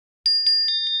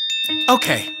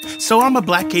Okay, so I'm a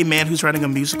black gay man who's writing a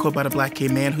musical about a black gay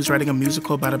man who's writing a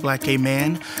musical about a black gay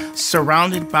man,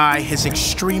 surrounded by his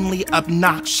extremely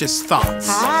obnoxious thoughts.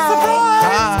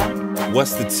 Hi.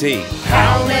 What's the tea?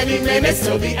 How many minutes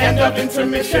till the end of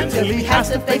intermission till he has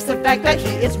to face the fact that he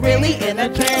is really in a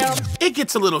jam? It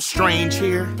gets a little strange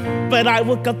here. But I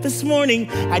woke up this morning,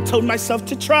 I told myself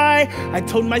to try. I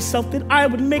told myself that I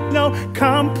would make no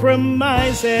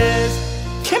compromises.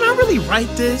 Can I really write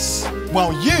this?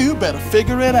 Well, you better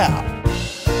figure it out.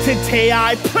 Today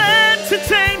I plan to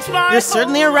change my You're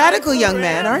certainly a radical young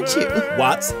man, aren't you?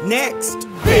 What's next?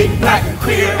 Big, black, and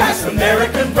queer as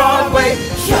American Broadway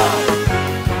show.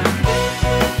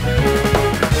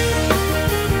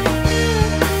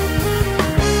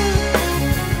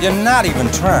 You're not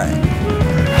even trying.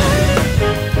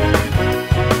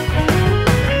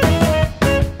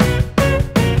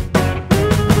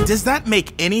 Does that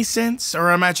make any sense,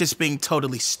 or am I just being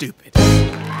totally stupid?